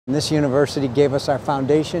And this university gave us our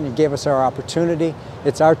foundation, it gave us our opportunity.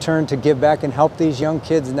 It's our turn to give back and help these young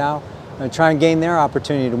kids now and try and gain their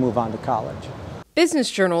opportunity to move on to college.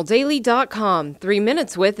 BusinessJournalDaily.com 3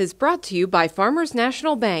 Minutes With is brought to you by Farmers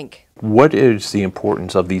National Bank. What is the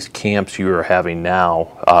importance of these camps you are having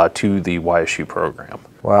now to the YSU program?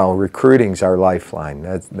 Well, recruiting's our lifeline.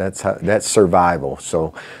 That's survival.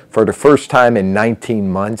 So for the first time in 19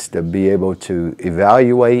 months to be able to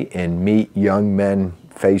evaluate and meet young men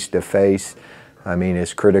face to face, I mean,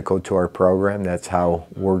 it's critical to our program. That's how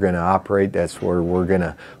we're going to operate. That's where we're going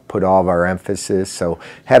to put all of our emphasis. So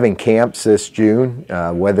having camps this June,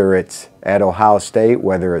 whether it's at Ohio State,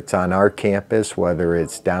 whether it's on our campus, whether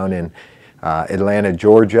it's down in Atlanta,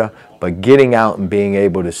 Georgia, but getting out and being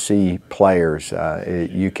able to see players,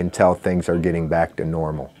 you can tell things are getting back to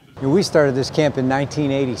normal. We started this camp in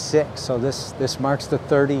 1986, so this marks the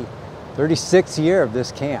 36th year of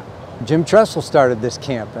this camp. Jim Tressel started this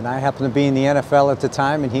camp, and I happened to be in the NFL at the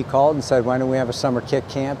time, and he called and said, why don't we have a summer kick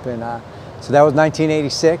camp? And so that was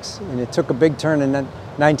 1986, and it took a big turn in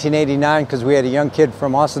 1989 because we had a young kid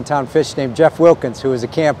from Austintown Fish named Jeff Wilkins who was a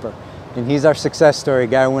camper, and he's our success story.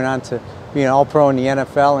 Guy went on to be an all-pro in the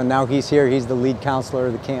NFL, and now he's here. He's the lead counselor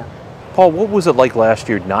of the camp. Paul, what was it like last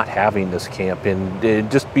year not having this camp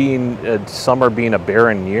and just being summer being a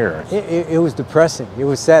barren year? It was depressing. It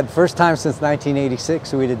was sad. First time since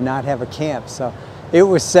 1986 we did not have a camp. So it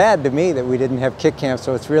was sad to me that we didn't have kick camp.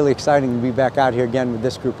 So it's really exciting to be back out here again with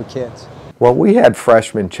this group of kids. Well, we had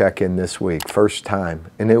freshmen check in this week, first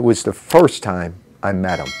time, and it was the first time I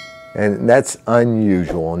met them. And that's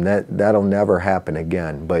unusual, and that'll never happen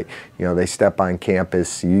again. But you know, they step on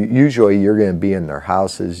campus. Usually you're going to be in their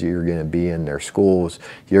houses, you're going to be in their schools,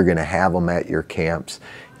 you're going to have them at your camps.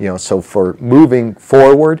 You know, so for moving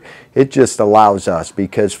forward, it just allows us,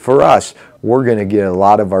 because for us, we're going to get a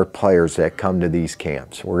lot of our players that come to these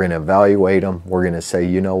camps. We're going to evaluate them. We're going to say,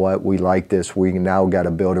 you know what, we like this. We now got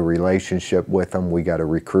to build a relationship with them. We got to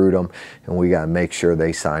recruit them, and we got to make sure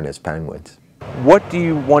they sign as Penguins. What do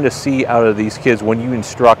you want to see out of these kids when you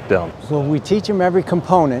instruct them? Well, we teach them every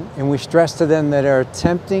component, and we stress to them that they're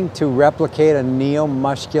attempting to replicate a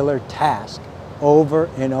neuromuscular task over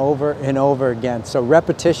and over and over again. So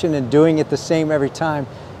repetition and doing it the same every time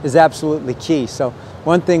is absolutely key. So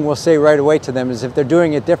one thing we'll say right away to them is if they're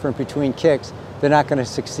doing it different between kicks, they're not going to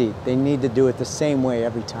succeed. They need to do it the same way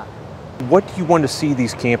every time. What do you want to see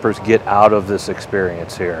these campers get out of this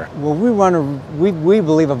experience here? Well, we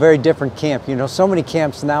believe a very different camp. You know, so many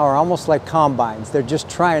camps now are almost like combines. They're just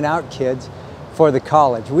trying out kids for the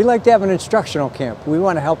college. We like to have an instructional camp. We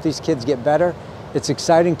want to help these kids get better. It's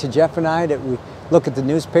exciting to Jeff and I that we look at the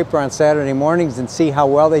newspaper on Saturday mornings and see how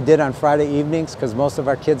well they did on Friday evenings, because most of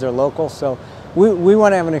our kids are local. So we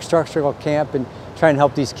want to have an instructional camp and try and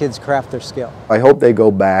help these kids craft their skill. I hope they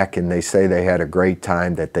go back and they say they had a great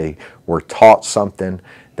time, that they were taught something,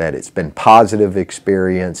 that it's been positive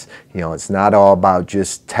experience. You know, it's not all about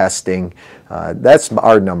just testing. That's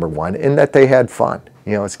our number one, and that they had fun.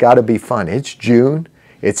 You know, it's got to be fun. It's June,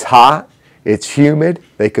 it's hot, it's humid,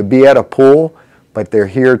 they could be at a pool, but they're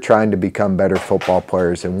here trying to become better football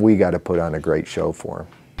players, and we got to put on a great show for them.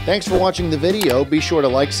 Thanks for watching the video. Be sure to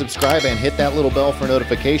like, subscribe, and hit that little bell for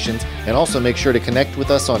notifications. And also make sure to connect with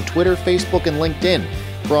us on Twitter, Facebook, and LinkedIn.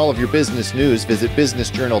 For all of your business news, visit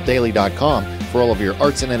BusinessJournalDaily.com. For all of your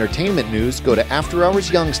arts and entertainment news, go to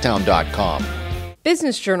AfterHoursYoungstown.com.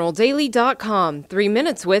 BusinessJournalDaily.com 3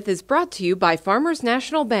 Minutes With is brought to you by Farmers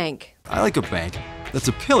National Bank. I like a bank that's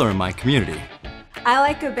a pillar in my community. I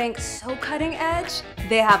like a bank so cutting edge,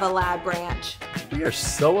 they have a lab branch. We are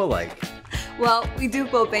so alike. Well, we do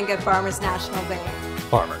both bank at Farmers National Bank.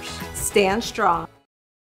 Farmers. Stand strong.